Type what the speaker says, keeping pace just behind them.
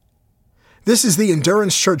This is the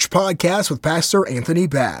Endurance Church podcast with Pastor Anthony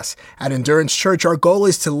Bass. At Endurance Church, our goal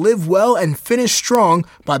is to live well and finish strong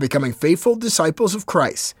by becoming faithful disciples of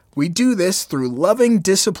Christ. We do this through loving,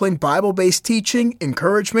 disciplined, Bible-based teaching,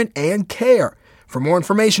 encouragement, and care. For more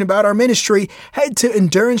information about our ministry, head to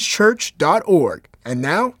endurancechurch.org. And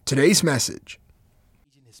now, today's message.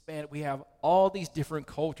 In Hispanic, we have all these different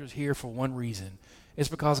cultures here for one reason. It's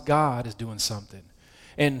because God is doing something.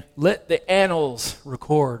 And let the annals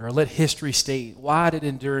record, or let history state, why did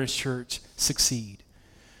Endurance Church succeed?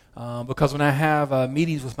 Because when I have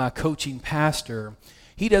meetings with my coaching pastor,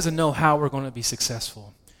 he doesn't know how we're going to be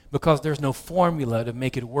successful, because there's no formula to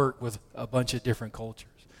make it work with a bunch of different cultures.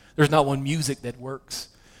 There's not one music that works.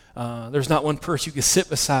 There's not one person you can sit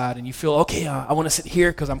beside and you feel, okay, I want to sit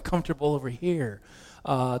here because I'm comfortable over here.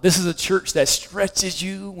 This is a church that stretches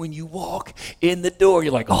you when you walk in the door.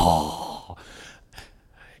 You're like, oh.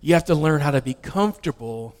 You have to learn how to be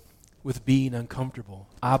comfortable with being uncomfortable,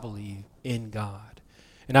 I believe, in God.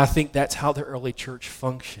 And I think that's how the early church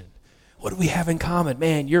functioned. What do we have in common?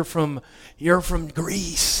 Man, you're from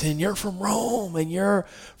Greece, and you're from Rome, and you're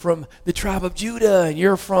from the tribe of Judah, and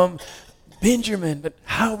you're from Benjamin. But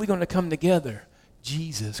how are we going to come together?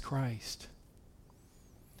 Jesus Christ.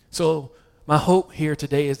 So my hope here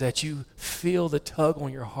today is that you feel the tug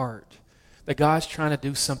on your heart that God's trying to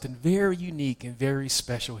do something very unique and very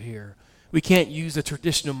special here. We can't use the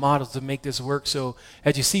traditional models to make this work. So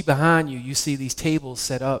as you see behind you, you see these tables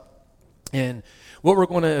set up. And what we're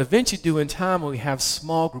going to eventually do in time when we have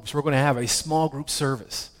small groups, we're going to have a small group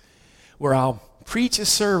service where I'll preach a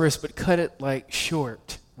service but cut it like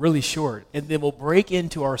short, really short. And then we'll break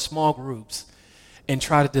into our small groups and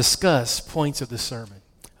try to discuss points of the sermon.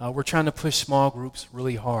 We're trying to push small groups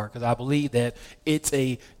really hard because I believe that it's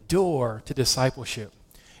a door to discipleship.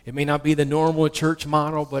 It may not be the normal church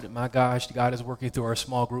model, but my gosh, God is working through our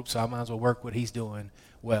small groups, so I might as well work what he's doing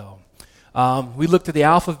well. We looked at the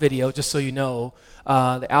Alpha video, just so you know.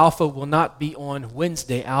 The Alpha will not be on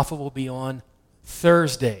Wednesday. Alpha will be on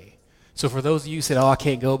Thursday. So for those of you who said, I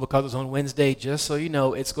can't go because it's on Wednesday, just so you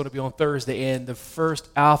know, it's going to be on Thursday. And the first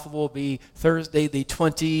Alpha will be Thursday the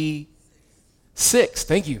 26th.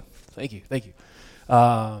 Thank you.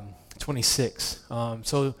 26.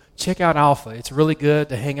 So check out Alpha. It's really good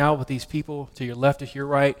to hang out with these people to your left, to your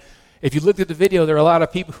right. If you looked at the video, there are a lot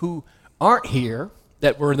of people who aren't here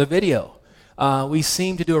that were in the video. We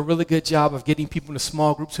seem to do a really good job of getting people into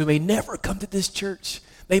small groups who may never come to this church.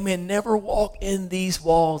 They may never walk in these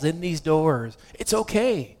walls, in these doors. It's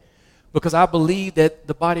okay, because I believe that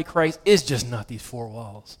the body of Christ is just not these four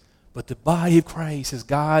walls. But the body of Christ is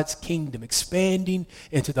God's kingdom expanding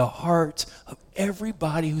into the hearts of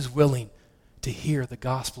everybody who's willing to hear the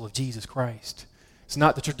gospel of Jesus Christ. It's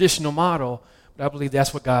not the traditional model, but I believe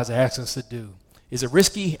that's what God's asking us to do. Is it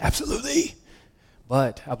risky? Absolutely.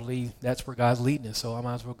 But I believe that's where God's leading us, so I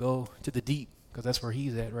might as well go to the deep because that's where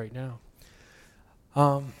he's at right now.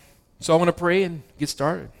 So I want to pray and get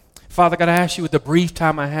started. Father God, I ask you with the brief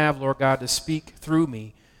time I have, Lord God, to speak through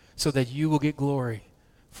me so that you will get glory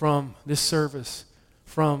from this service,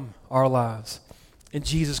 from our lives. In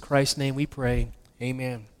Jesus Christ's name we pray,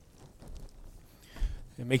 amen.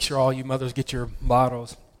 And make sure all you mothers get your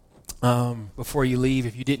bottles before you leave.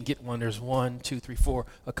 If you didn't get one, there's 1, 2, 3, 4,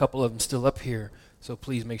 a couple of them still up here. So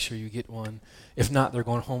please make sure you get one. If not, they're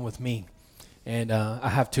going home with me. And I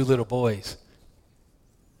have 2 little boys.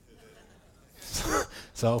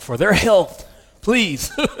 So for their health, please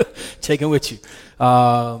take them with you.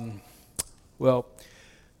 Well,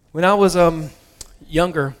 when I was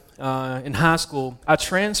younger in high school, I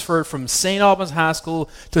transferred from St. Albans High School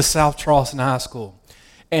to South Charleston High School.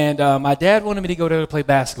 And my dad wanted me to go there to play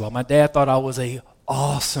basketball. My dad thought I was an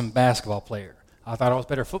awesome basketball player. I thought I was a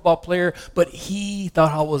better football player, but he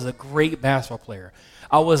thought I was a great basketball player.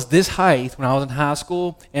 I was this height when I was in high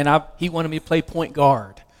school, and he wanted me to play point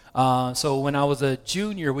guard. So when I was a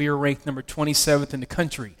junior, we were ranked number 27th in the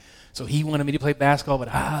country. So he wanted me to play basketball, but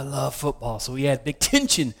I love football. So we had big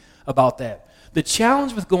tension about that. The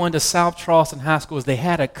challenge with going to South Charleston High School is they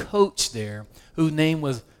had a coach there whose name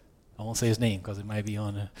was, I won't say his name because it might be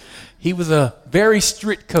on there. He was a very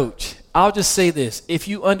strict coach. I'll just say this. If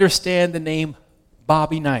you understand the name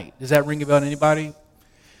Bobby Knight, does that ring a bell to anybody?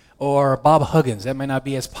 Or Bob Huggins, that might not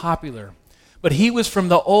be as popular. But he was from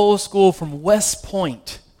the old school from West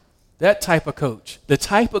Point, that type of coach. The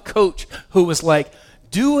type of coach who was like,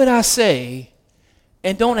 do what I say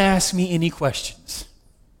and don't ask me any questions.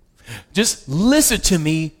 Just listen to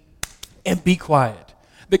me and be quiet.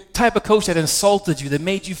 The type of coach that insulted you, that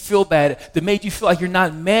made you feel bad, that made you feel like you're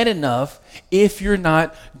not man enough if you're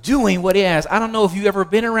not doing what he asks. I don't know if you've ever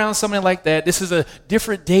been around somebody like that. This is a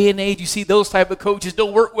different day and age. You see those type of coaches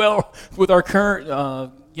don't work well with our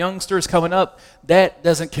current youngsters coming up. That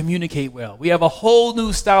doesn't communicate well. We have a whole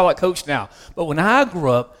new style of coach now. But when I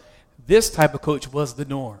grew up, this type of coach was the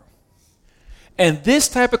norm. And this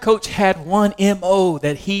type of coach had one MO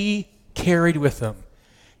that he carried with him.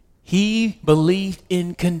 He believed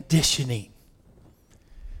in conditioning.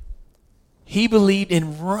 He believed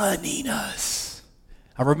in running us.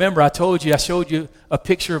 I remember I showed you a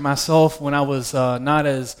picture of myself when I was not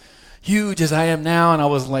as huge as I am now, and I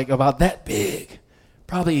was like about that big,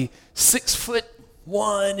 probably 6'1"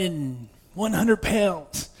 and 100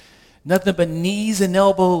 pounds. Nothing but knees and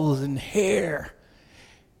elbows and hair.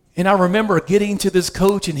 And I remember getting to this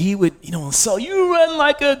coach, and he would, so you run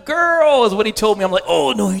like a girl is what he told me. I'm like,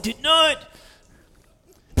 oh, no, he did not.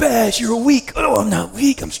 Bass, you're weak. Oh, I'm not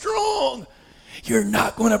weak. I'm strong. You're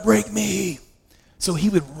not going to break me. So he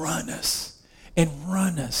would run us and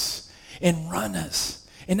run us and run us.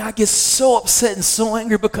 And I get so upset and so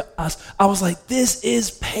angry because I was like, this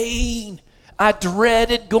is pain. I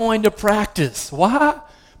dreaded going to practice. Why?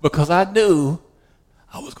 Because I knew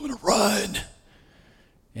I was going to run.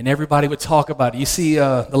 And everybody would talk about it. You see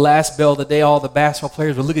the last bell of the day, all the basketball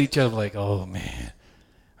players would look at each other like, oh, man,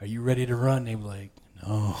 are you ready to run? They were like,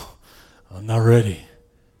 no, I'm not ready.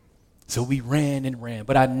 So we ran and ran,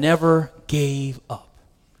 but I never gave up.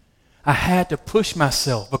 I had to push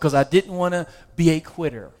myself because I didn't want to be a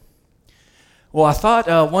quitter. Well, I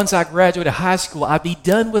thought once I graduated high school, I'd be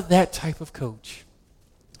done with that type of coach.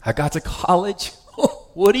 I got to college.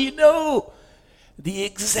 What do you know? The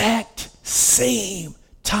exact same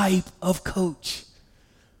type of coach.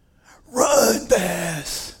 Run,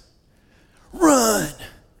 Bass. Run.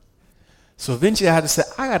 So eventually I had to say,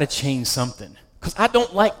 I got to change something because I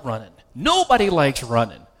don't like running. Nobody likes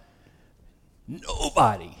running.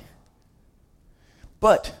 Nobody.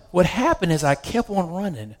 But what happened is I kept on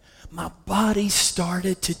running. My body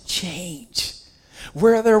started to change.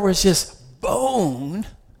 Where there was just bone,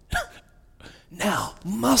 now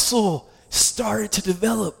muscle started to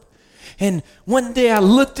develop. And one day I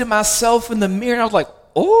looked at myself in the mirror and I was like,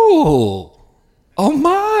 oh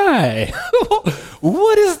my,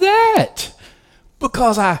 what is that?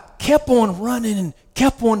 Because I kept on running and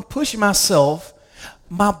kept on pushing myself,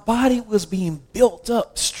 my body was being built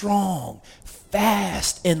up strong,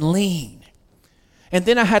 fast, and lean. And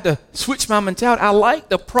then I had to switch my mentality. I like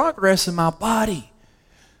the progress in my body.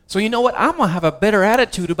 So you know what? I'm going to have a better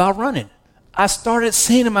attitude about running. I started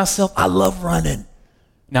saying to myself, I love running.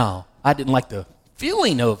 Now, I didn't like the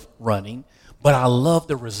feeling of running, but I loved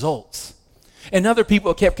the results. And other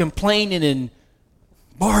people kept complaining and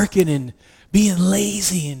barking and being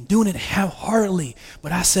lazy and doing it half-heartedly.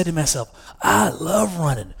 But I said to myself, I love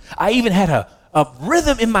running. I even had a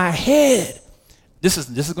rhythm in my head. This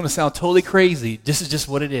is going to sound totally crazy. This is just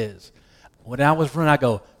what it is. When I was running, I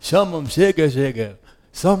go, someone shake.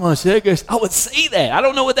 Someone shake. I would say that. I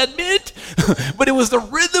don't know what that meant, but it was the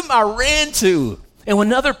rhythm I ran to. And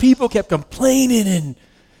when other people kept complaining and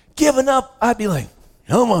giving up, I'd be like,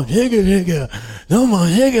 come on, come on,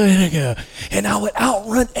 and I would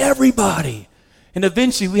outrun everybody. And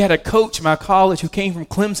eventually we had a coach in my college who came from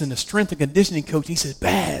Clemson, a strength and conditioning coach. He said,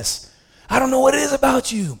 Bass, I don't know what it is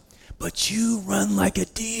about you, but you run like a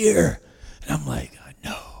deer. And I'm like, I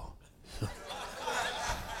know.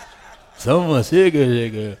 Someone shake.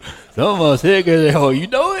 Oh, you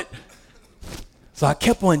know it? So I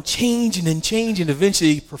kept on changing and changing.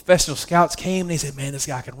 Eventually, professional scouts came and they said, man, this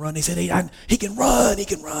guy can run. They said, hey, he can run.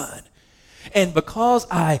 And because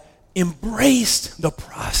I embraced the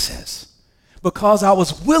process, because I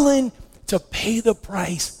was willing to pay the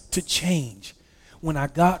price to change, when I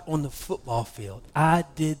got on the football field, I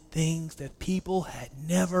did things that people had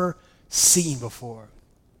never seen before.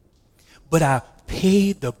 But I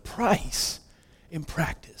paid the price in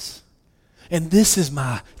practice. And this is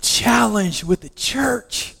my challenge with the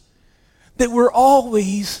church, that we're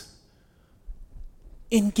always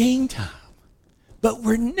in game time, but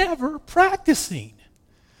we're never practicing.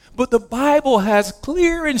 But the Bible has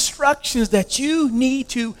clear instructions that you need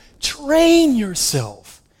to train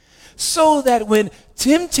yourself so that when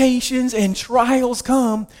temptations and trials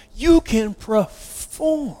come, you can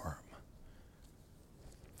perform.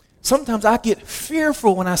 Sometimes I get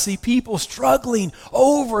fearful when I see people struggling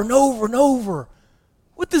over and over and over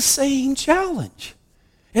with the same challenge.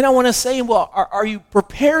 And I want to say, well, are you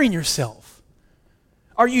preparing yourself?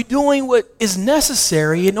 Are you doing what is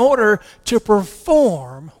necessary in order to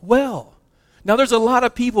perform well? Now, there's a lot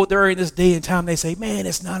of people during this day and time, they say, man,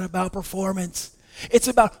 it's not about performance. It's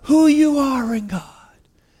about who you are in God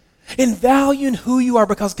and valuing who you are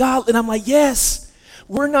because God, and I'm like, yes,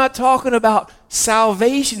 we're not talking about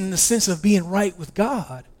salvation in the sense of being right with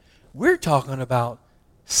God. We're talking about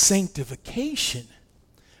sanctification.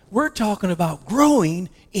 We're talking about growing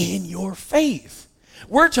in your faith.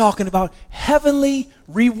 We're talking about heavenly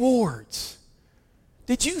rewards.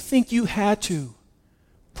 Did you think you had to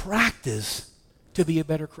practice to be a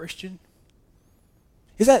better Christian?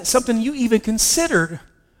 Is that something you even considered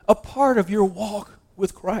a part of your walk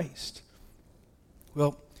with Christ?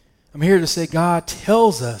 Well, I'm here to say God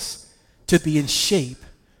tells us to be in shape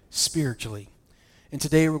spiritually. And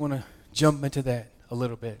today we're going to jump into that a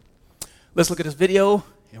little bit. Let's look at this video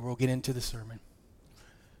and we'll get into the sermon.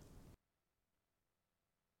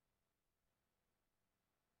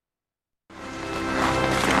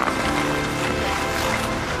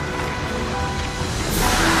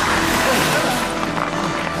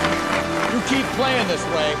 Keep playing this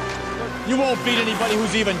way, you won't beat anybody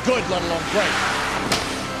who's even good, let alone great.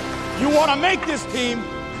 You want to make this team,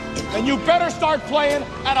 then you better start playing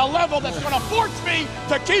at a level that's going to force me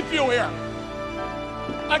to keep you here.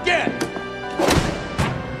 Again.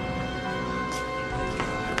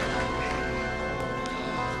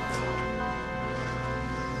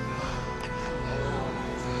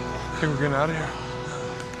 I think we're getting out of here.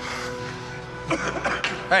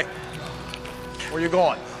 Hey, where you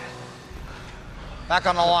going? Back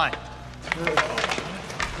on the line.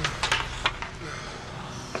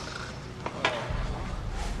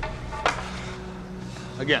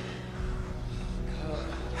 Again.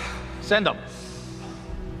 Send them.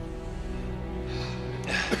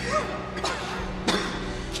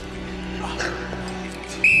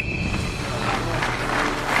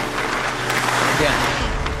 Again.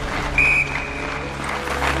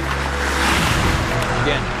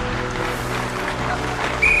 Again.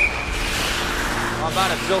 How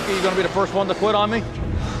about it, Silky? You gonna be the first one to quit on me?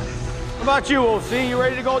 How about you, OC? You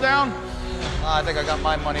ready to go down? I think I got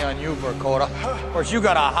my money on you, Verkota. Of course, you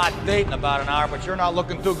got a hot date in about an hour, but you're not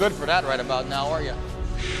looking too good for that right about now, are you?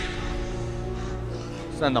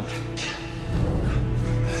 Send them.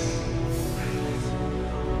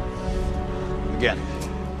 Again.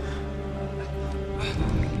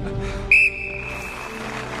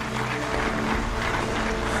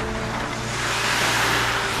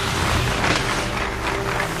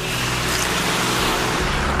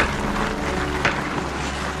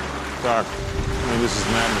 Doc, I mean, this is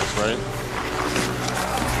madness, right?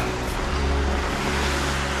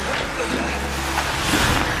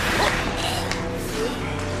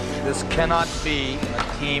 This cannot be a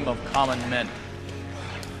team of common men,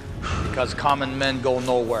 because common men go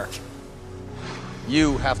nowhere.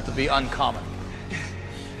 You have to be uncommon.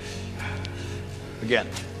 Again.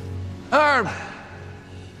 Herb,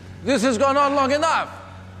 this has gone on long enough.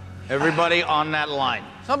 Everybody on that line.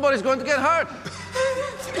 Somebody's going to get hurt.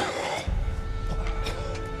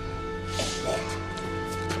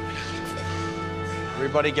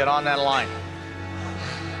 Everybody get on that line.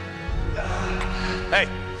 Hey.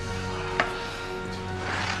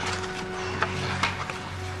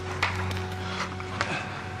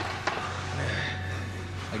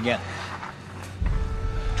 Again.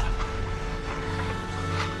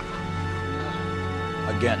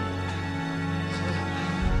 Again.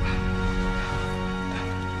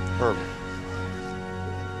 Herb.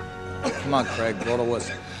 Come on, Craig, blow the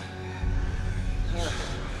whistle.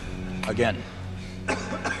 Again.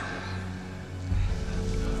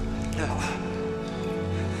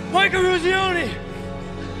 Michael Ruzioni!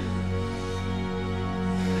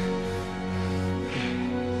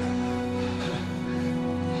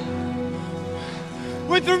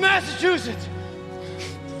 We're through Massachusetts!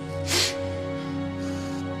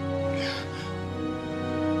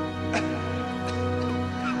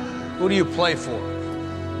 Who do you play for?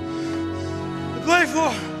 I play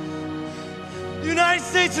for the United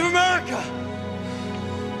States of America!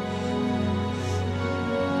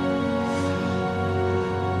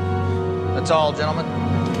 That's all, gentlemen.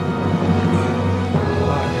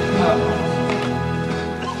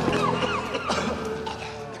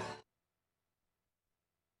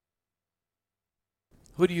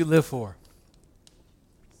 Who do you live for?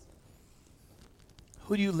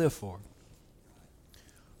 Who do you live for?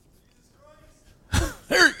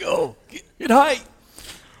 There you go. Get high.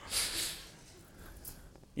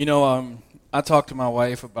 You know, I talk to my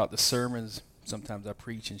wife about the sermons. Sometimes I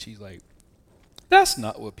preach, and she's like, that's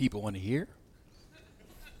not what people want to hear.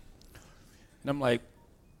 And I'm like,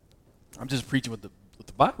 I'm just preaching what the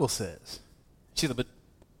Bible says. She's like, but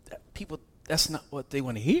people, that's not what they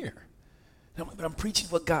want to hear. But I'm preaching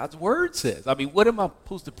what God's word says. I mean, what am I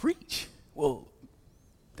supposed to preach? Well,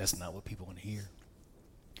 that's not what people want to hear.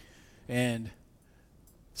 And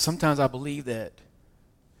sometimes I believe that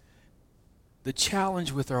the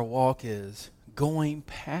challenge with our walk is going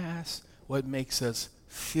past what makes us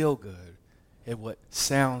feel good and what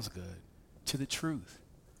sounds good to the truth.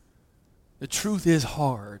 The truth is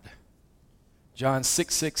hard. John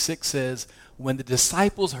 6:6 says, when the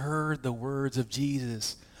disciples heard the words of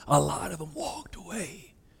Jesus, a lot of them walked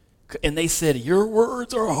away. And they said, your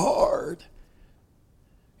words are hard.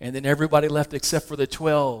 And then everybody left except for the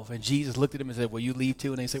 12. And Jesus looked at them and said, will you leave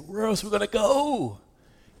too? And they said, where else are we going to go?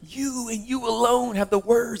 You and you alone have the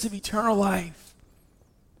words of eternal life.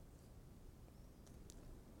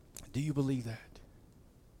 Do you believe that?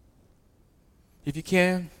 If you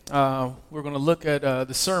can, we're going to look at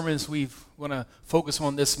the sermons we've going to focus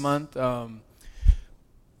on this month.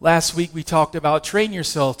 Last week we talked about train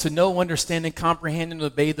yourself to know, understand, and comprehend and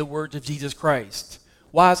obey the words of Jesus Christ.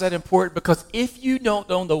 Why is that important? Because if you don't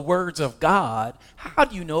know the words of God, how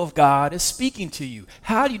do you know if God is speaking to you?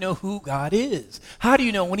 How do you know who God is? How do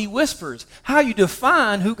you know when he whispers? How do you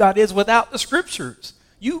define who God is without the scriptures?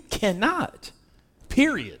 You cannot,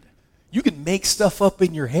 period. You can make stuff up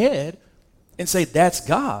in your head and say that's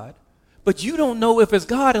God, but you don't know if it's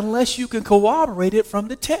God unless you can corroborate it from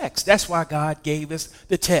the text. That's why God gave us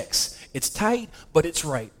the text. It's tight, but it's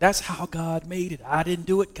right. That's how God made it. I didn't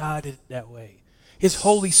do it. God did it that way. His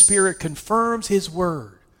Holy Spirit confirms his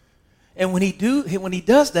word. And when he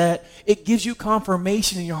does that, it gives you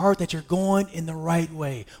confirmation in your heart that you're going in the right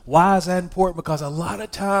way. Why is that important? Because a lot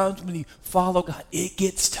of times when you follow God, it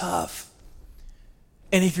gets tough.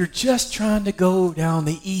 And if you're just trying to go down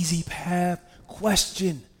the easy path,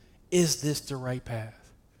 question, is this the right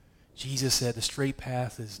path? Jesus said the straight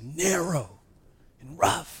path is narrow and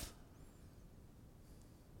rough,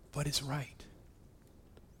 but it's right.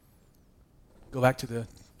 Go back to the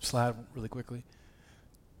slide really quickly.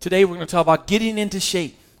 Today we're going to talk about getting into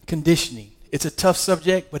shape, conditioning. It's a tough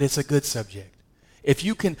subject, but it's a good subject. If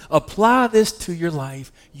you can apply this to your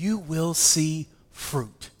life, you will see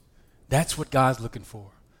fruit. That's what God's looking for.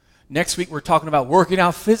 Next week we're talking about working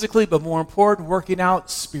out physically, but more important, working out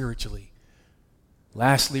spiritually.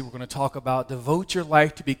 Lastly, we're going to talk about devote your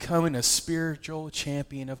life to becoming a spiritual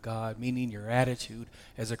champion of God, meaning your attitude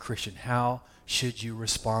as a Christian. How should you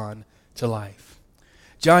respond to life?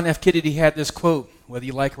 John F. Kennedy had this quote, whether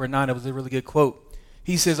you like it or not, it was a really good quote.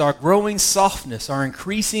 He says, our growing softness, our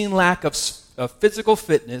increasing lack of physical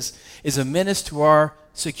fitness is a menace to our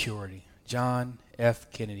security. John F.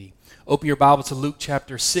 Kennedy. Open your Bible to Luke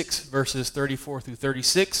chapter 6, verses 34 through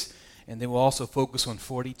 36, and then we'll also focus on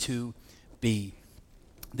 42b.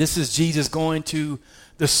 This is Jesus going to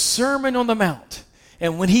the Sermon on the Mount.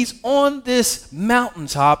 And when he's on this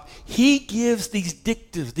mountaintop, he gives these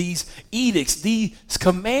dictatives, these edicts, these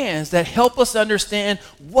commands that help us understand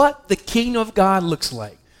what the kingdom of God looks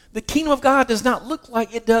like. The kingdom of God does not look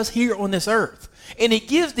like it does here on this earth. And it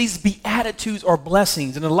gives these beatitudes or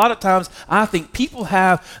blessings. And a lot of times I think people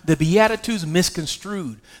have the beatitudes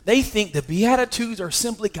misconstrued. They think the beatitudes are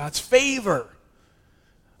simply God's favor.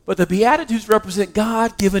 But the beatitudes represent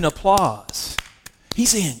God giving applause. He's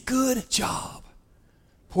saying, good job.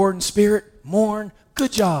 Poor in spirit, mourn,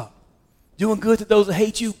 good job. Doing good to those that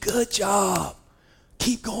hate you, good job.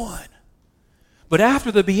 Keep going. But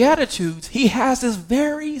after the Beatitudes, he has this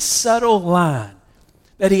very subtle line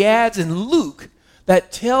that he adds in Luke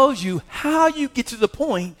that tells you how you get to the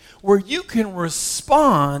point where you can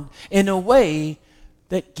respond in a way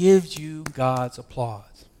that gives you God's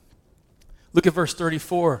applause. Look at verse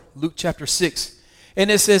 34, Luke chapter 6.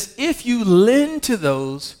 And it says, if you lend to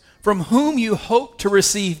those from whom you hope to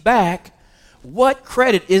receive back, what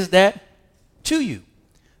credit is that to you?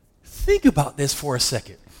 Think about this for a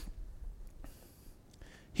second.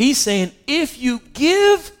 He's saying, if you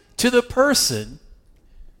give to the person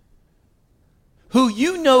who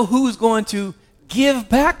you know who's going to give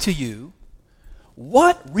back to you,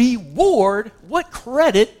 what reward, what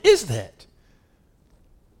credit is that?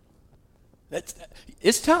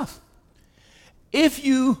 It's tough. If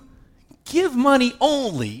you give money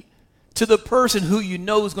only to the person who you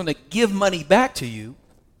know is going to give money back to you,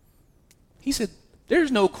 he said,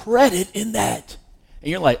 there's no credit in that.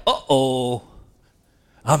 And you're like, uh-oh,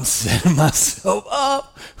 I'm setting myself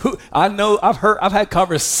up. I know I've had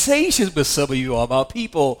conversations with some of you all about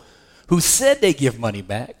people who said they give money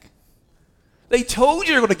back. They told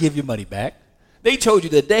you they're going to give you money back. They told you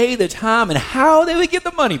the day, the time, and how they would get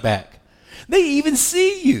the money back. They even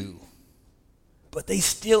see you, but they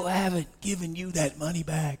still haven't given you that money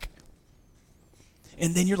back.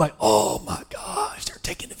 And then you're like, oh my gosh, they're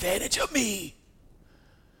taking advantage advantage of me.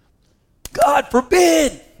 God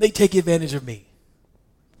forbid they take advantage of me.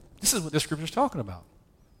 This is what the scripture is talking about.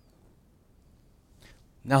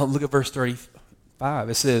 Now look at verse 35.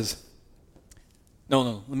 It says,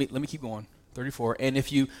 let me keep going. 34. And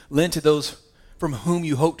if you lend to those from whom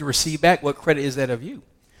you hope to receive back, what credit is that of you?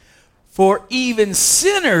 For even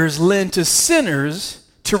sinners lend to sinners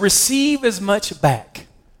to receive as much back.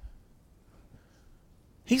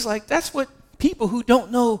 He's like, that's what people who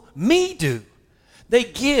don't know me do. They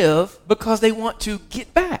give because they want to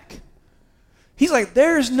get back. He's like,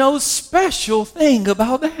 there's no special thing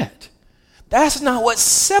about that. That's not what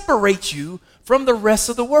separates you from the rest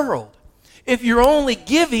of the world. If you're only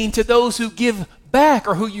giving to those who give back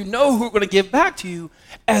or who you know who are going to give back to you,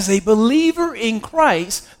 as a believer in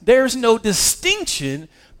Christ, there's no distinction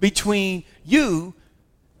between you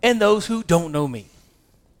and those who don't know me.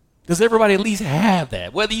 Does everybody at least have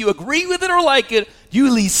that? Whether you agree with it or like it, you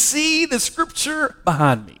at least see the scripture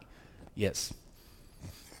behind me. Yes.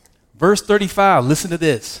 Verse 35, listen to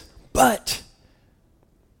this. But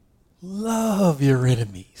love your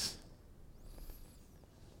enemies.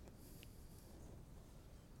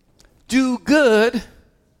 Do good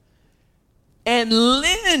and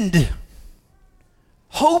lend,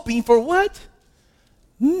 hoping for what?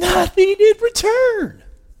 Nothing in return.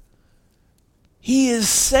 He is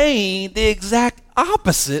saying the exact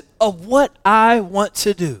opposite of what I want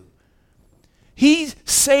to do. He's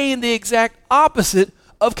saying the exact opposite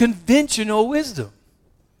of conventional wisdom.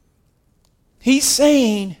 He's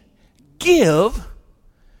saying, give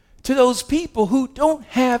to those people who don't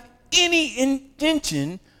have any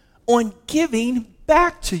intention on giving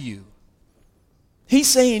back to you. He's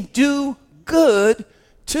saying, do good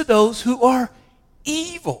to those who are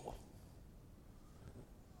evil.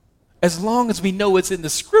 As long as we know it's in the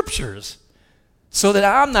scriptures, so that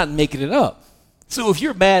I'm not making it up. So if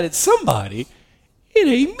you're mad at somebody, it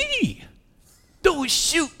ain't me. Don't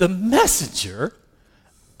shoot the messenger.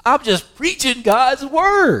 I'm just preaching God's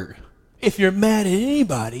word. If you're mad at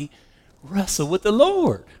anybody, wrestle with the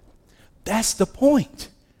Lord. That's the point.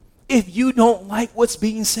 If you don't like what's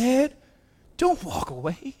being said, don't walk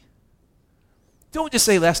away. Don't just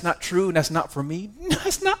say that's not true and that's not for me. No,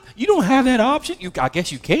 it's not. You don't have that option. I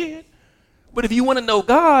guess you can. But if you want to know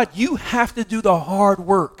God, you have to do the hard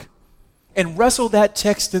work and wrestle that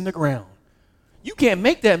text in the ground. You can't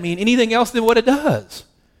make that mean anything else than what it does.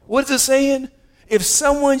 What is it saying? If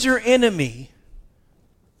someone's your enemy,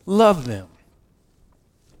 love them.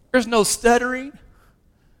 There's no stuttering.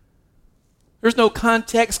 There's no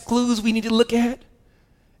context clues we need to look at.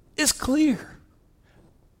 It's clear.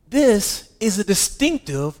 This is a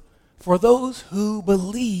distinctive for those who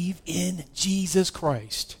believe in Jesus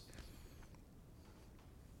Christ.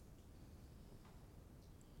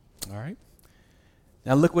 All right.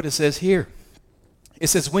 Now look what it says here. It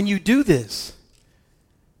says, when you do this,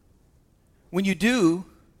 when you do,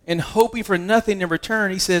 and hoping for nothing in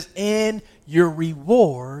return, he says, and your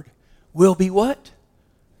reward will be what?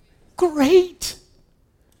 Great.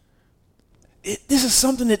 This is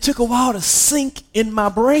something that took a while to sink in my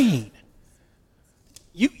brain.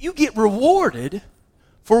 You get rewarded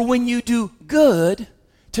for when you do good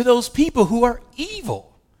to those people who are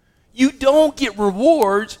evil. You don't get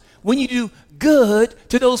rewards when you do good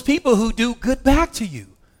to those people who do good back to you.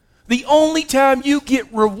 The only time you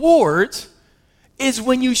get rewards is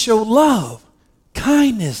when you show love,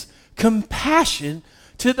 kindness, compassion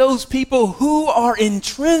to those people who are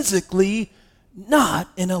intrinsically not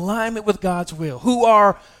in alignment with God's will, who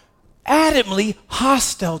are adamantly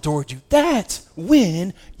hostile toward you. That's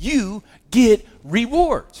when you get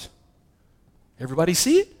rewards. Everybody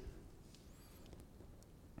see it?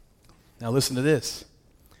 Now listen to this.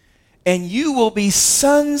 And you will be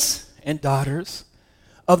sons and daughters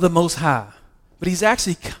of the Most High. But he's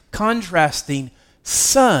actually contrasting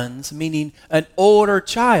sons, meaning an older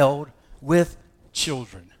child, with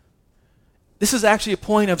children. This is actually a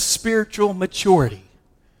point of spiritual maturity.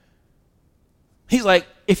 He's like,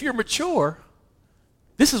 if you're mature,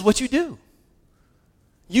 this is what you do.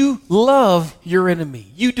 You love your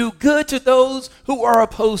enemy. You do good to those who are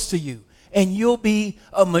opposed to you. And you'll be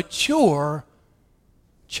a mature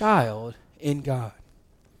child in God.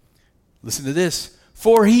 Listen to this.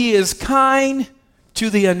 For he is kind to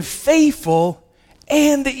the unfaithful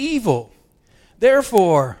and the evil.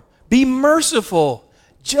 Therefore, be merciful,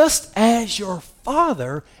 just as your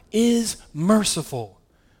Father is merciful.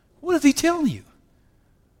 What is he telling you?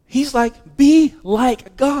 He's like, be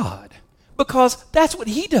like God, because that's what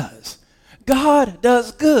he does. God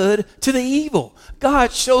does good to the evil.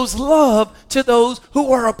 God shows love to those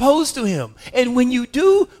who are opposed to him. And when you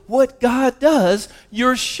do what God does,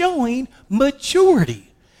 you're showing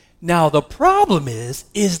maturity. Now, the problem is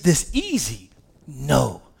this easy?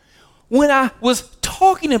 No. When I was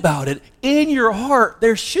talking about it, in your heart,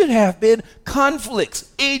 there should have been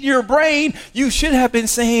conflicts. In your brain, you should have been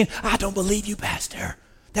saying, I don't believe you, Pastor.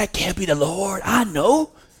 That can't be the Lord. I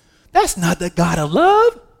know. That's not the God of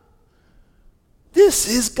love. This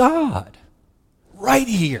is God right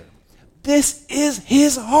here. This is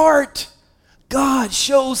his heart. God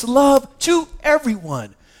shows love to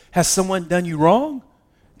everyone. Has someone done you wrong?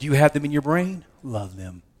 Do you have them in your brain? Love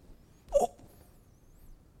them. Oh,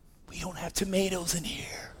 we don't have tomatoes in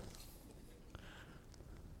here.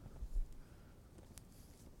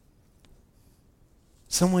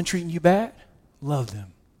 Someone treating you bad? Love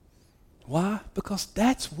them. Why? Because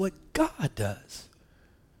that's what God does.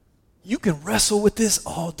 You can wrestle with this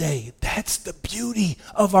all day. That's the beauty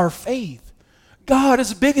of our faith. God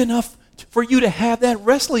is big enough for you to have that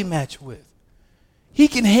wrestling match with. He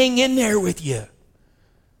can hang in there with you.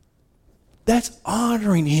 That's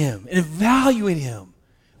honoring him and valuing him.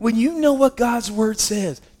 When you know what God's word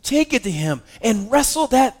says, take it to him and wrestle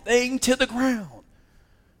that thing to the ground.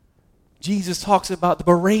 Jesus talks about the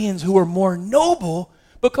Bereans who were more noble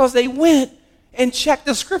because they went and checked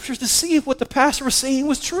the scriptures to see if what the pastor was saying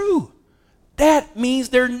was true. That means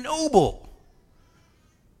they're noble.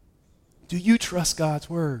 Do you trust God's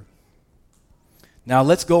word? Now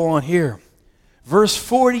let's go on here. Verse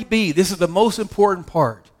 40b, this is the most important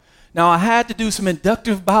part. Now I had to do some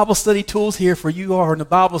inductive Bible study tools here for you who are in the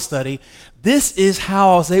Bible study. This is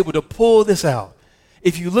how I was able to pull this out.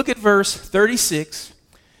 If you look at verse 36,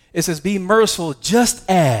 it says, be merciful just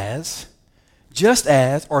as,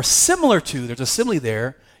 or similar to, there's a simile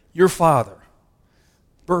there, your Father.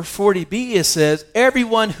 Verse 40b, it says,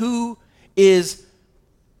 everyone who is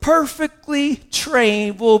perfectly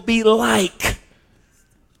trained will be like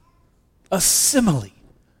a simile,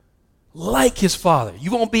 like his Father.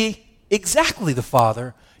 You won't be exactly the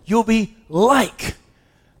Father, you'll be like.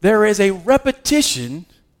 There is a repetition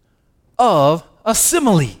of a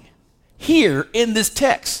simile here in this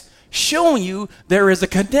text, showing you there is a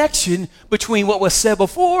connection between what was said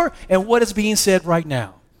before and what is being said right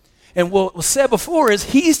now. And what was said before is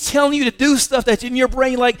he's telling you to do stuff that's in your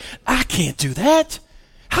brain like, I can't do that.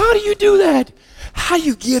 How do you do that? How do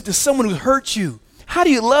you give to someone who hurt you? How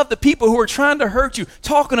do you love the people who are trying to hurt you,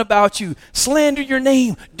 talking about you, slander your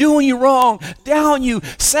name, doing you wrong, down you,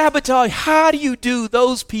 sabotage? How do you do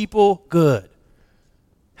those people good?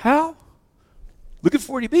 How? Look at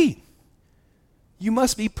 40b. You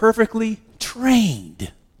must be perfectly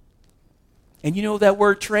trained. And you know what that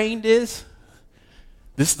word trained is?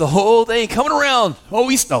 This is the whole thing coming around.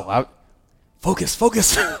 Oh,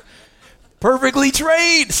 focus. Perfectly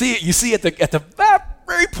trained. See it? You see at the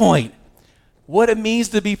very point. What it means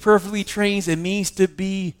to be perfectly trained, it means to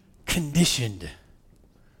be conditioned.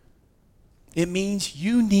 It means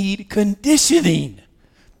you need conditioning.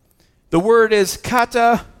 The word is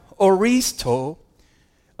kata oristo,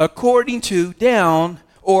 according to, down,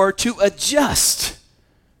 or to adjust.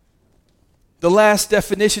 The last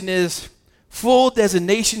definition is full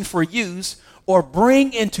designation for use or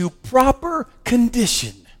bring into proper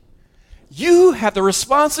condition. You have the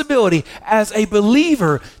responsibility as a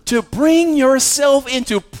believer to bring yourself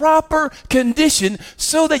into proper condition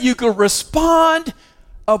so that you can respond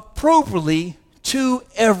appropriately to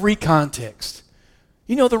every context.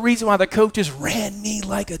 You know the reason why the coaches ran me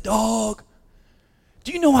like a dog?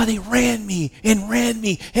 Do you know why they ran me?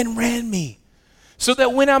 So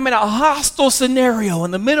that when I'm in a hostile scenario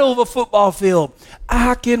in the middle of a football field,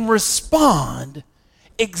 I can respond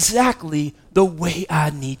exactly the way I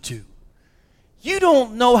need to. You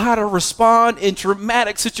don't know how to respond in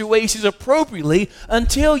traumatic situations appropriately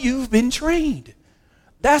until you've been trained.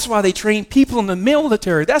 That's why they train people in the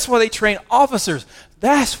military. That's why they train officers.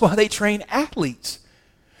 That's why they train athletes.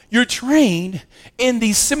 You're trained in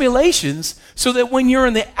these simulations so that when you're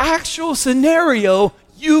in the actual scenario,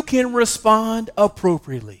 you can respond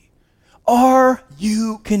appropriately. Are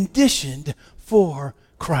you conditioned for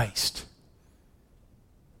Christ?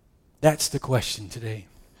 That's the question today.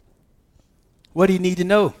 What do you need to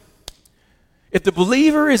know? If the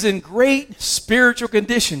believer is in great spiritual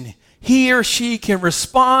condition, he or she can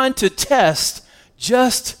respond to tests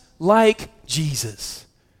just like Jesus.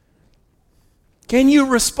 Can you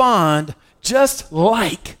respond just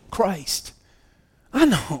like Christ? I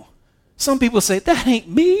know. Some people say, that ain't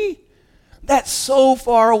me. That's so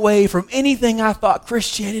far away from anything I thought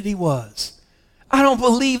Christianity was. I don't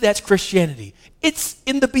believe that's Christianity. It's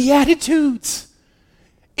in the Beatitudes.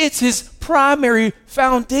 It's his primary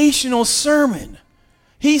foundational sermon.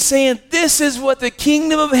 He's saying this is what the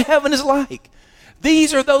kingdom of heaven is like.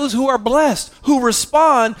 These are those who are blessed, who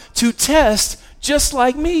respond to tests just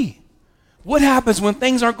like me. What happens when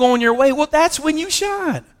things aren't going your way? Well, that's when you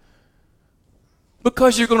shine.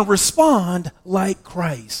 Because you're going to respond like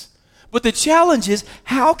Christ. But the challenge is,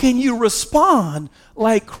 how can you respond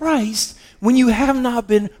like Christ when you have not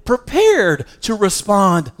been prepared to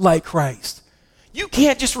respond like Christ? You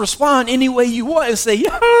can't just respond any way you want and say,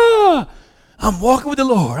 yeah, I'm walking with the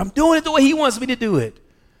Lord. I'm doing it the way he wants me to do it.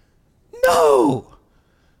 No.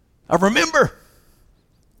 I remember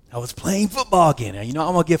I was playing football again. And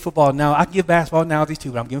I'm going to give football now. I can give basketball analogies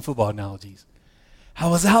too, but I'm giving football analogies. I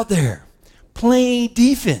was out there playing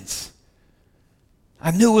defense.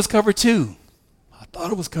 I knew it was cover 2. I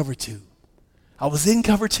thought it was cover 2. I was in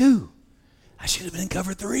cover 2. I should have been in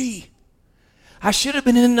cover 3. I should have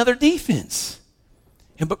been in another defense.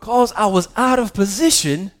 And because I was out of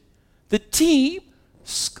position, the team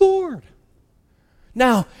scored.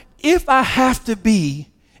 Now, if I have to be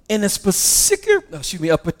in a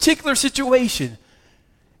particular situation,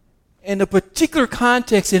 in a particular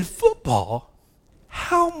context in football,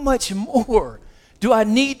 how much more do I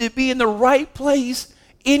need to be in the right place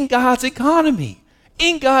in God's economy,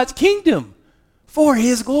 in God's kingdom, for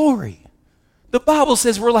his glory? The Bible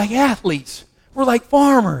says we're like athletes, we're like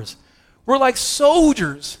farmers, we're like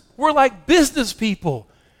soldiers, we're like business people.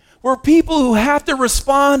 We're people who have to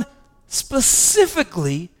respond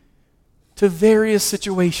specifically to various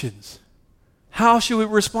situations. How should we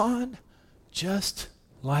respond? Just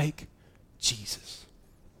like Jesus.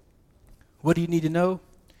 What do you need to know?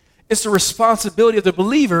 It's the responsibility of the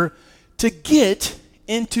believer to get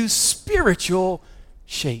into spiritual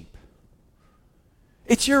shape.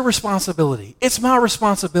 It's your responsibility. It's my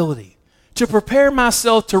responsibility to prepare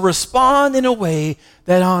myself to respond in a way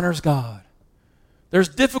that honors God. There's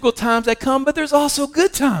difficult times that come, but there's also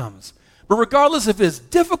good times. But regardless if it's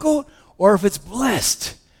difficult or if it's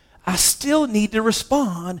blessed, I still need to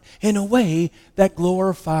respond in a way that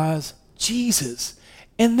glorifies Jesus.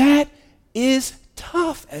 And that is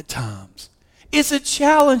tough at times. It's a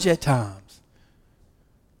challenge at times.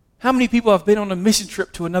 How many people have been on a mission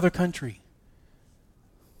trip to another country?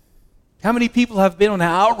 How many people have been on an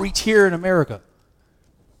outreach here in America?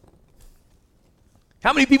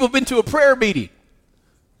 How many people have been to a prayer meeting?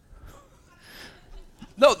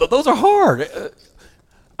 No, those are hard.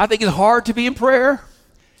 I think it's hard to be in prayer.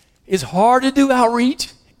 It's hard to do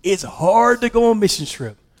outreach. It's hard to go on a mission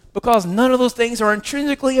trip because none of those things are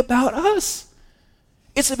intrinsically about us.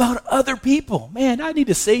 It's about other people. Man, I need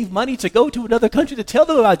to save money to go to another country to tell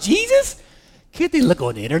them about Jesus? Can't they look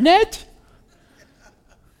on the internet?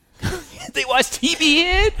 Can't they watch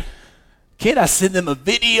TBN? Can't I send them a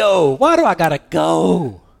video? Why do I gotta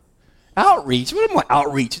go? Outreach? What am I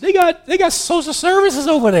outreach? They got social services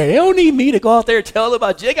over there. They don't need me to go out there and tell them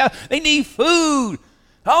about Jesus. They need food.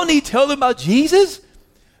 I don't need to tell them about Jesus.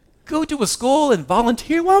 Go to a school and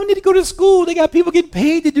volunteer. Why do I need to go to school? They got people getting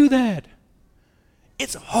paid to do that.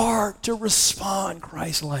 It's hard to respond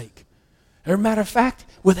Christ-like. As a matter of fact,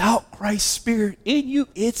 without Christ's Spirit in you,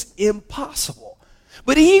 it's impossible.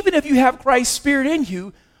 But even if you have Christ's Spirit in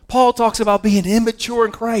you, Paul talks about being immature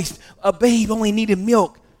in Christ. A babe only needed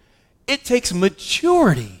milk. It takes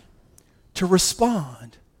maturity to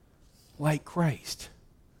respond like Christ.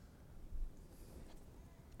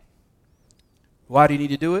 Why do you need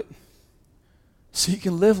to do it? So you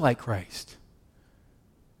can live like Christ.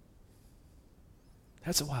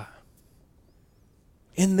 That's why.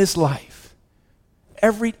 In this life,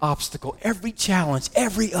 every obstacle, every challenge,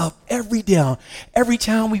 every up, every down, every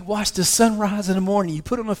time we watch the sunrise in the morning, you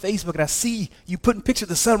put it on Facebook and I see you putting pictures of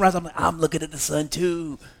the sunrise, I'm like, I'm looking at the sun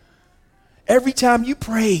too. Every time you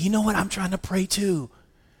pray, you know what? I'm trying to pray too.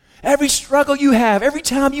 Every struggle you have, every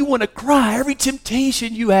time you want to cry, every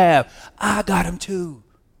temptation you have, I got them too.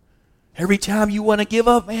 Every time you want to give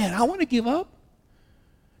up, man, I want to give up.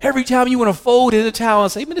 Every time you want to fold in the towel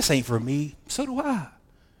and say, man, this ain't for me, so do I.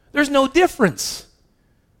 There's no difference.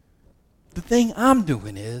 The thing I'm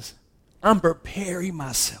doing is I'm preparing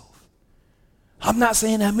myself. I'm not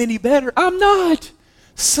saying I'm any better. I'm not.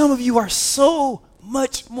 Some of you are so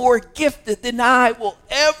much more gifted than I will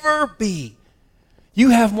ever be. You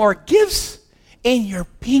have more gifts in your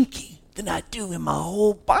pinky than I do in my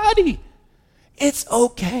whole body. It's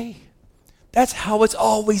okay. That's how it's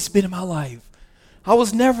always been in my life. I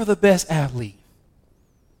was never the best athlete.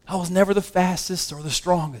 I was never the fastest or the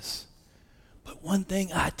strongest. But one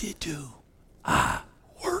thing I did do, I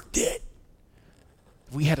worked it.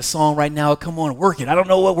 If we had a song right now, come on, work it. I don't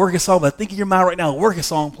know what work it song, but think in your mind right now, work it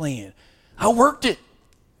song playing. I worked it.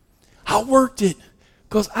 I worked it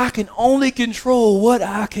because I can only control what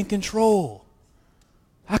I can control.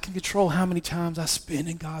 I can control how many times I spend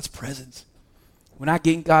in God's presence. When I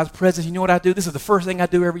get in God's presence, you know what I do? This is the first thing I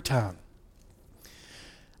do every time.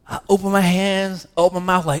 I open my hands, open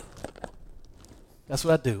my mouth like, that's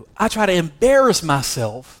what I do. I try to embarrass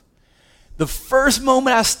myself the first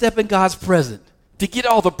moment I step in God's presence to get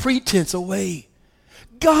all the pretense away.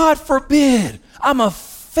 God forbid I'm a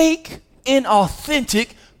fake,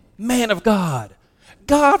 inauthentic man of God.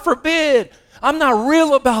 God forbid I'm not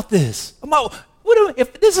real about this.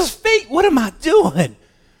 If this is fake, what am I doing?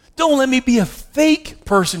 Don't let me be a fake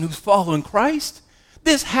person who's following Christ.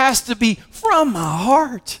 This has to be from my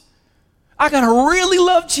heart. I got to really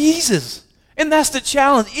love Jesus. And that's the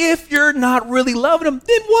challenge. If you're not really loving him,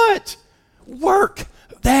 then what? Work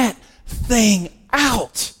that thing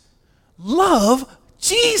out. Love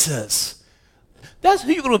Jesus. That's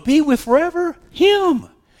who you're going to be with forever, him.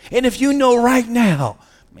 And if you know right now,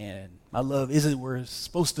 man, my love isn't where it's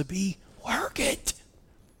supposed to be, work it.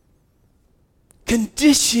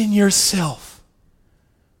 Condition yourself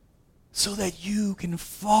so that you can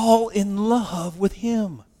fall in love with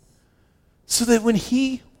him. So that when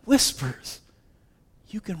he whispers,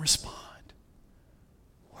 you can respond.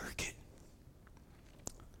 Work it.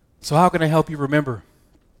 So how can I help you remember?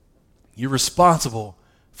 You're responsible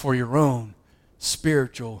for your own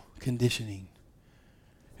spiritual conditioning.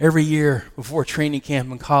 Every year before training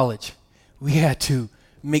camp in college, we had to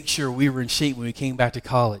make sure we were in shape when we came back to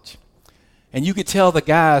college. And you could tell the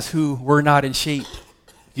guys who were not in shape.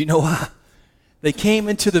 You know why? They came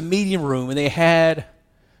into the meeting room and they had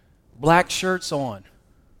black shirts on.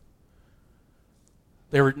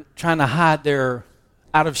 They were trying to hide their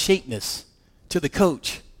out of shapeness to the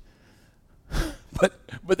coach.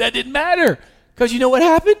 But that didn't matter, because you know what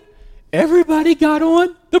happened? Everybody got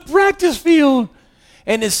on the practice field.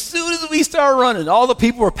 And as soon as we started running, all the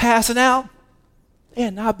people were passing out. They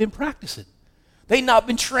had not been practicing. They had not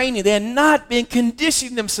been training. They had not been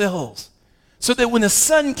conditioning themselves so that when the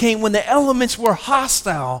sun came, when the elements were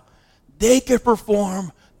hostile, they could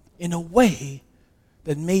perform in a way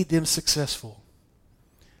that made them successful.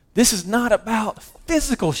 This is not about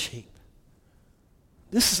physical shape.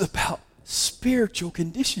 This is about spiritual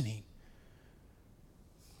conditioning.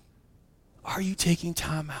 Are you taking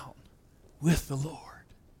time out with the Lord?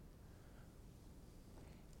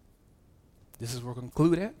 This is where we'll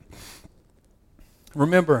conclude at.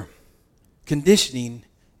 Remember, conditioning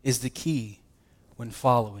is the key when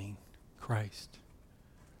following Christ.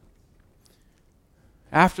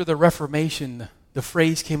 After the Reformation, the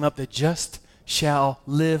phrase came up, the just shall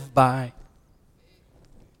live by.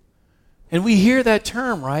 And we hear that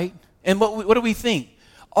term, right? And what do we think?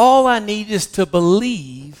 All I need is to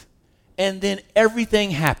believe, and then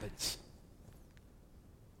everything happens.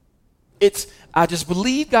 I just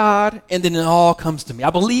believe God, and then it all comes to me. I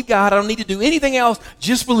believe God. I don't need to do anything else.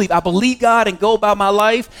 Just believe. I believe God and go about my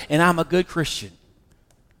life, and I'm a good Christian.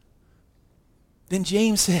 Then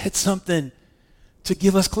James said something to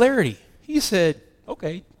give us clarity. He said,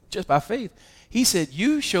 okay, just by faith. He said,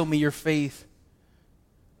 you show me your faith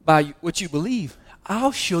by what you believe.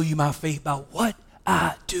 I'll show you my faith by what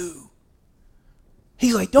I do.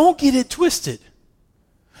 He's like, don't get it twisted.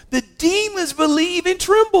 The demons believe and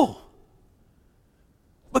tremble.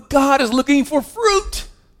 But God is looking for fruit.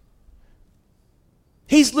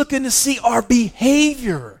 He's looking to see our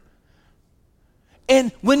behavior.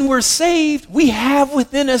 And when we're saved, we have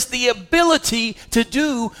within us the ability to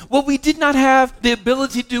do what we did not have the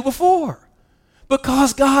ability to do before.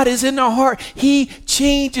 Because God is in our heart, he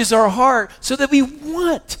changes our heart so that we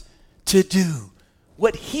want to do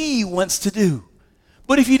what he wants to do.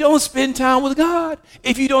 But if you don't spend time with God,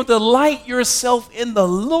 if you don't delight yourself in the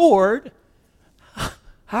Lord,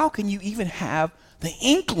 how can you even have the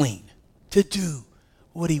inkling to do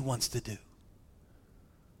what he wants to do?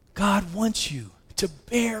 God wants you to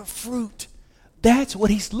bear fruit. That's what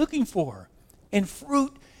he's looking for. And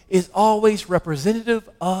fruit is always representative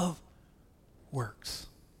of works.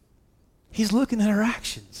 He's looking at our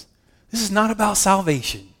actions. This is not about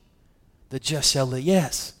salvation. The just shall live.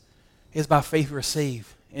 Yes, it's by faith we're saved,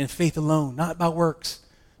 and faith alone, not by works,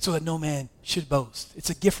 so that no man should boast. It's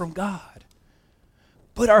a gift from God.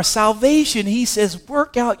 But our salvation, he says,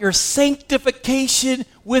 work out your sanctification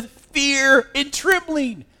with fear and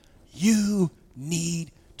trembling. You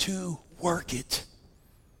need to work it.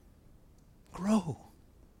 Grow.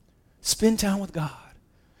 Spend time with God.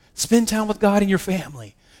 Spend time with God in your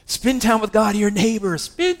family. Spend time with God in your neighbors.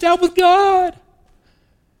 Spend time with God.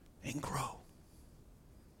 And grow.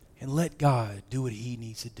 and let God do what he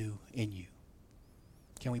needs to do in you.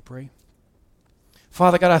 Can we pray?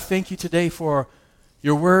 Father God, I thank you today for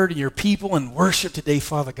your word and your people and worship today,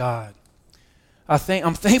 Father God. I'm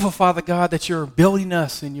thankful, Father God, that you're building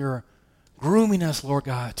us and you're grooming us, Lord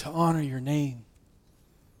God, to honor your name.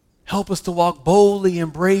 Help us to walk boldly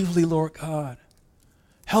and bravely, Lord God.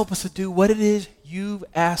 Help us to do what it is you've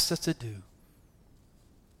asked us to do.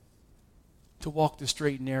 To walk the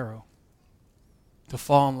straight and narrow. To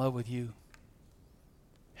fall in love with you.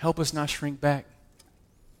 Help us not shrink back,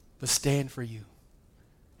 but stand for you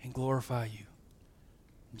and glorify you.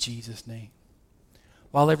 In Jesus' name.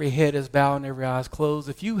 While every head is bowed and every eye is closed,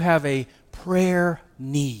 if you have a prayer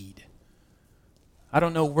need, I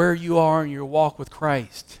don't know where you are in your walk with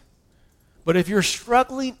Christ, but if you're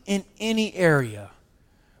struggling in any area,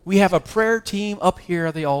 we have a prayer team up here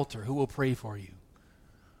at the altar who will pray for you.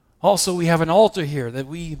 Also, we have an altar here that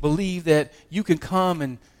we believe that you can come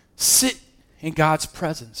and sit in God's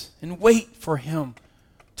presence and wait for him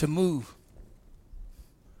to move.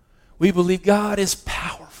 We believe God is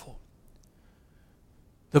powerful.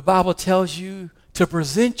 The Bible tells you to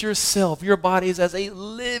present yourself, your bodies, as a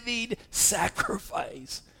living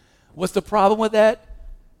sacrifice. What's the problem with that?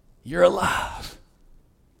 You're alive.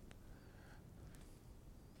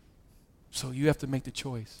 So you have to make the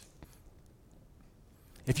choice.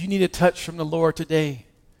 If you need a touch from the Lord today,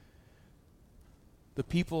 the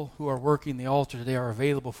people who are working the altar today are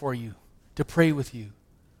available for you, to pray with you,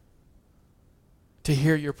 to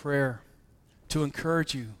hear your prayer, to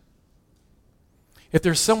encourage you. If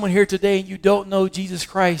there's someone here today and you don't know Jesus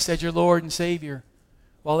Christ as your Lord and Savior,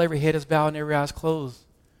 while every head is bowed and every eye is closed,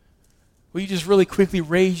 will you just really quickly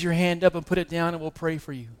raise your hand up and put it down, and we'll pray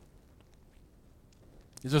for you?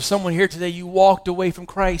 Is there someone here today, you walked away from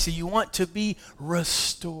Christ and you want to be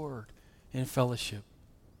restored in fellowship?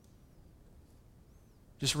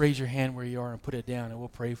 Just raise your hand where you are and put it down, and we'll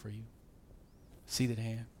pray for you. See that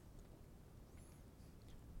hand.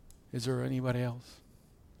 Is there anybody else?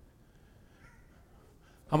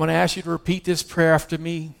 I'm going to ask you to repeat this prayer after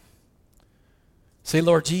me. Say,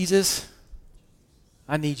 Lord Jesus,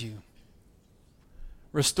 I need you.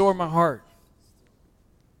 Restore my heart.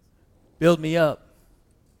 Build me up.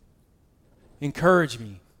 Encourage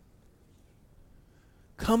me.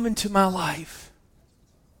 Come into my life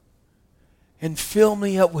and fill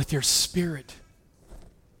me up with your Spirit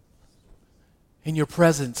and your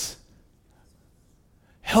presence.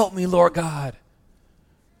 Help me, Lord God,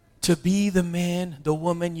 to be the man, the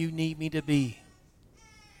woman you need me to be.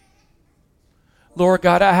 Lord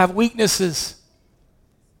God, I have weaknesses,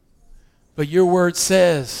 but your word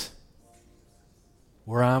says,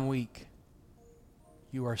 where I'm weak,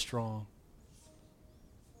 you are strong.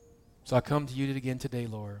 So I come to you again today,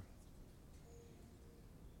 Lord,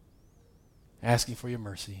 asking for your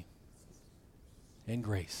mercy and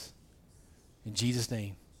grace. In Jesus'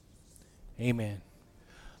 name, amen.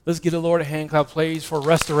 Let's give the Lord a hand clap, please, for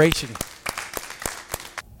restoration.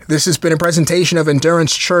 This has been a presentation of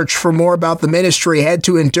Endurance Church. For more about the ministry, head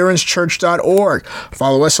to endurancechurch.org.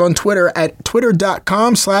 Follow us on Twitter at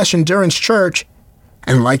twitter.com/endurancechurch.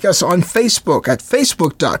 And like us on Facebook at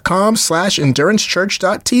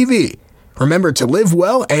facebook.com/endurancechurch.tv. Remember to live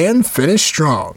well and finish strong.